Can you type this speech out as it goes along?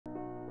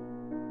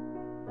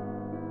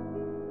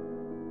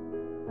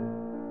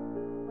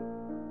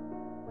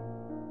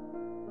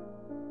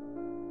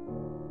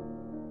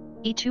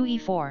e2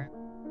 e4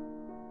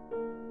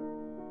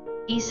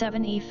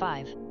 e7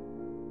 e5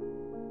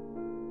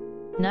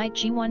 knight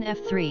g1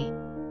 f3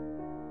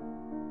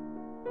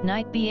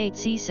 knight b8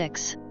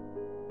 c6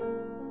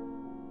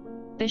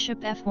 bishop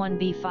f1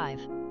 b5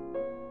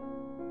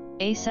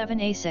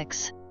 a7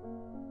 a6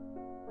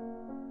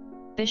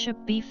 bishop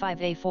b5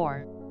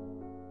 a4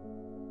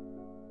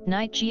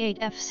 knight g8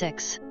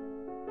 f6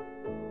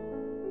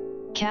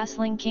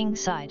 castling king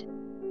side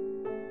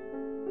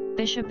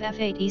bishop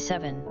f8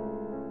 e7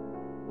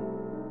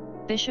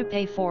 bishop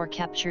a4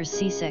 captures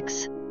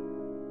c6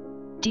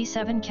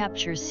 d7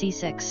 captures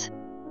c6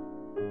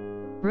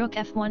 rook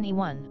f1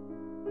 e1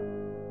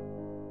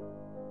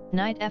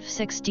 knight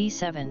f6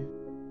 d7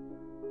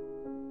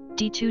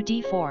 d2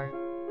 d4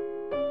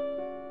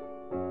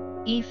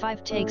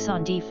 e5 takes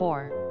on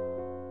d4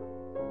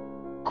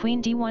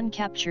 queen d1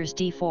 captures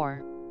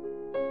d4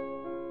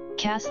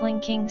 castling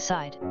king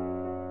side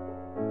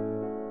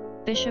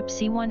bishop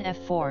c1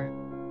 f4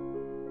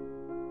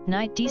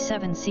 knight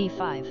d7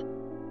 c5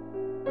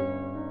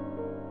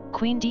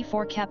 queen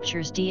d4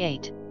 captures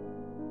d8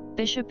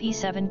 bishop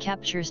e7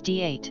 captures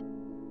d8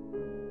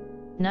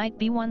 knight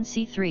b1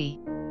 c3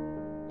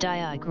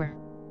 Igor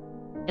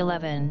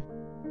 11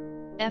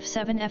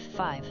 f7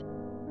 f5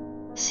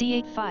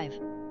 c8 5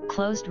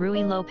 closed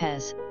Ruy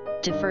Lopez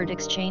deferred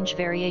exchange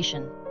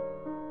variation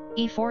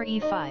e4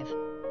 e5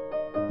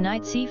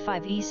 knight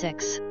c5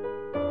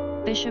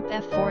 e6 bishop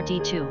f4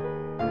 d2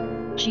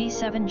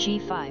 g7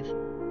 g5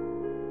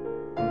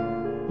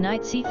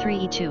 knight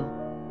c3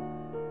 e2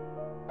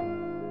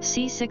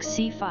 c6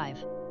 c5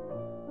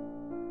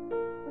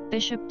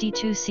 bishop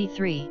d2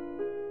 c3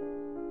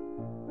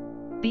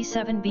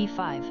 b7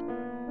 b5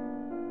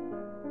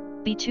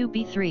 b2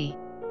 b3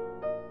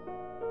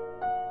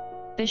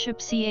 bishop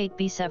c8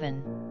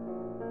 b7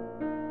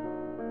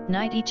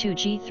 knight e2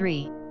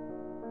 g3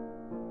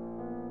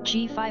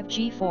 g5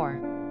 g4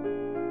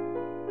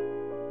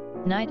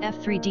 knight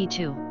f3 d2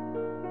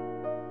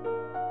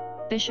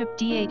 bishop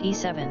d8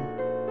 e7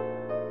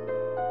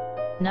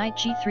 knight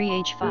g3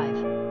 h5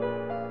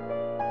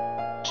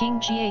 king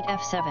g8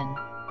 f7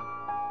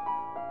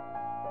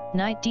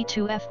 knight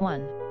d2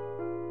 f1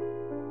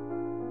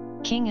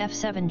 king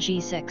f7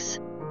 g6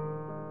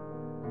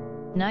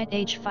 knight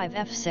h5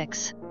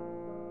 f6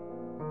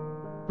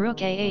 rook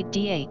a8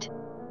 d8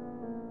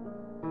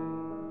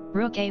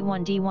 rook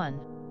a1 d1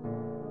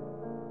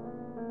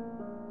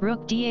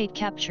 rook d8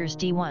 captures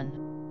d1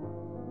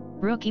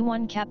 rook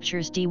e1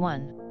 captures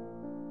d1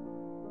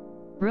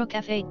 rook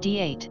f8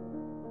 d8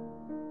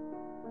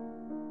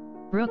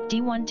 rook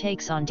d1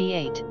 takes on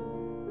d8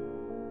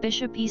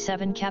 bishop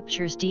e7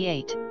 captures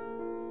d8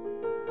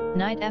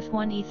 knight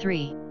f1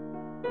 e3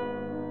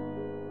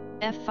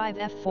 f5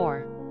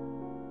 f4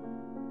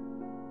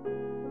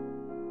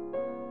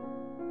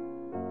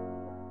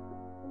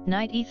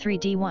 knight e3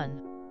 d1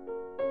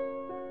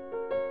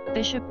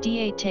 bishop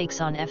d8 takes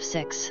on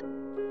f6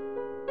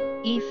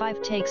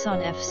 e5 takes on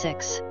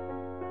f6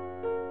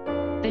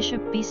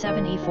 bishop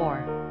b7 e4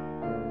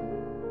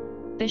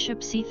 bishop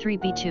c3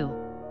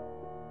 b2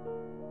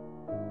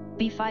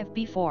 b5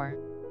 b4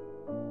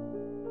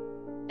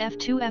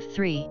 f2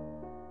 f3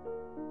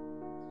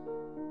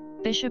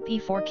 bishop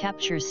e4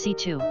 captures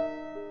c2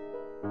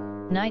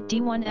 knight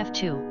d1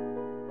 f2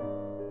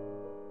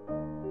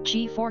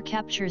 g4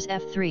 captures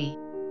f3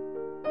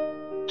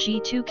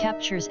 g2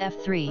 captures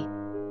f3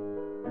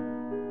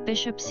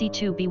 bishop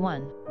c2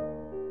 b1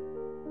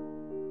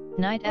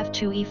 knight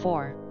f2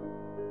 e4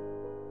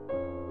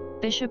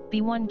 bishop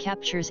b1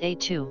 captures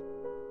a2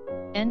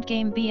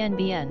 endgame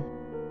bnbn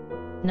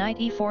knight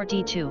e4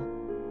 d2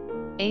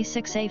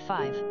 a6 a5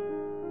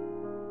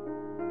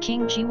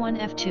 king g1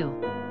 f2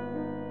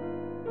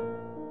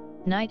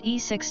 knight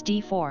e6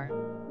 d4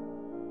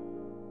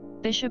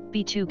 bishop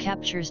b2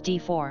 captures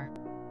d4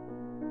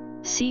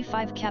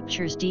 c5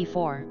 captures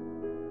d4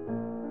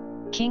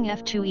 king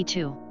f2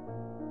 e2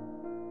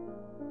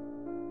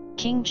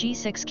 king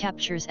g6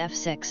 captures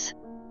f6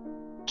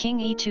 king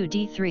e2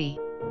 d3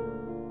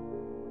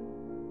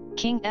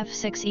 king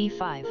f6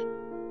 e5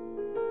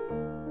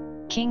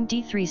 king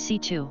d3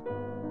 c2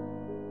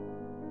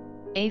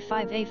 a5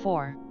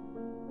 a4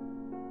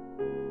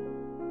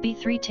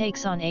 b3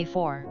 takes on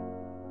a4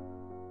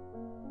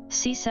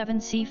 c7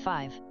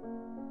 c5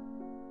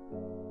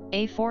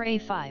 a4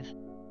 a5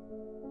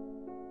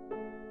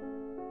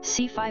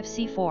 c5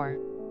 c4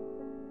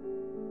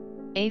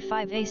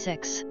 a5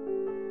 a6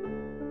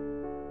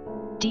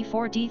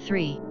 d4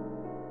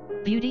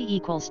 d3 beauty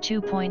equals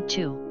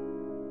 2.2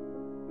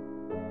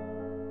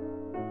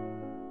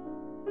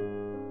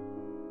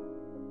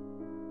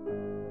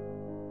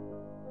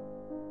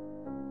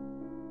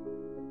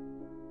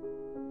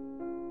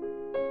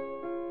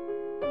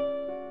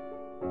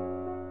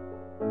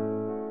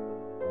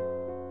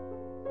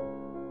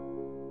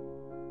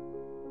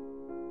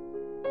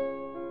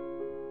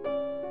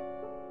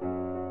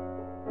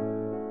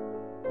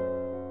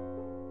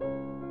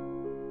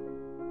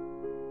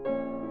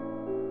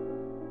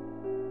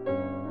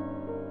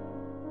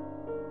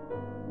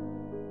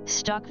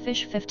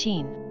 Stockfish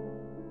 15.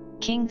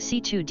 King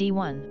c2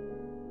 d1,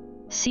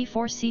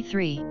 c4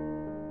 c3,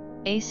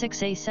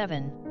 a6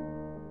 a7,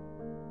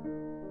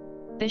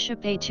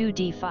 Bishop a2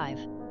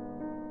 d5,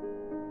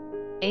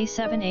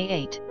 a7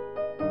 a8,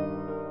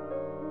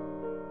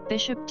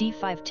 Bishop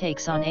d5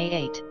 takes on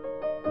a8,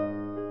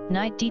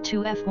 Knight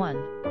d2 f1,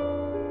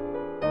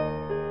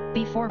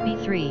 b4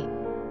 b3,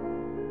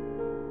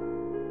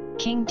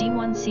 King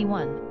d1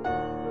 c1,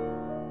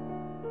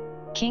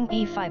 King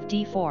e5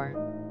 d4,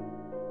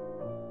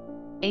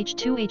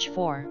 h2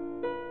 h4,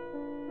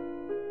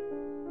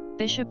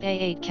 Bishop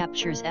a8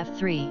 captures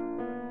f3,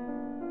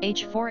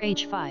 h4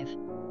 h5,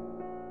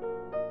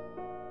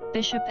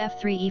 Bishop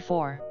f3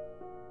 e4,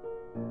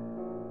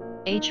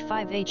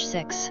 h5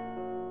 h6,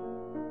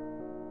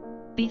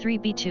 b3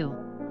 b2,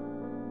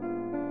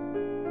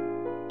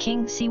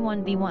 King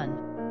c1 b1,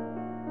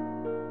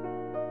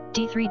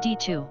 d3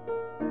 d2,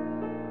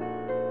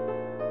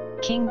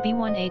 King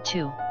b1 a2,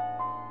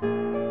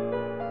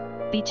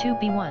 b2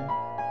 b1,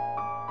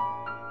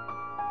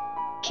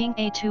 King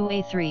a2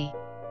 a3,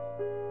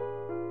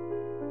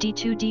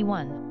 d2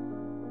 d1,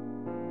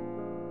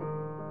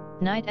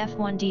 Knight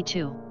f1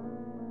 d2,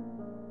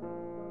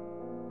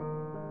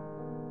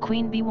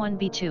 Queen b1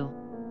 b2,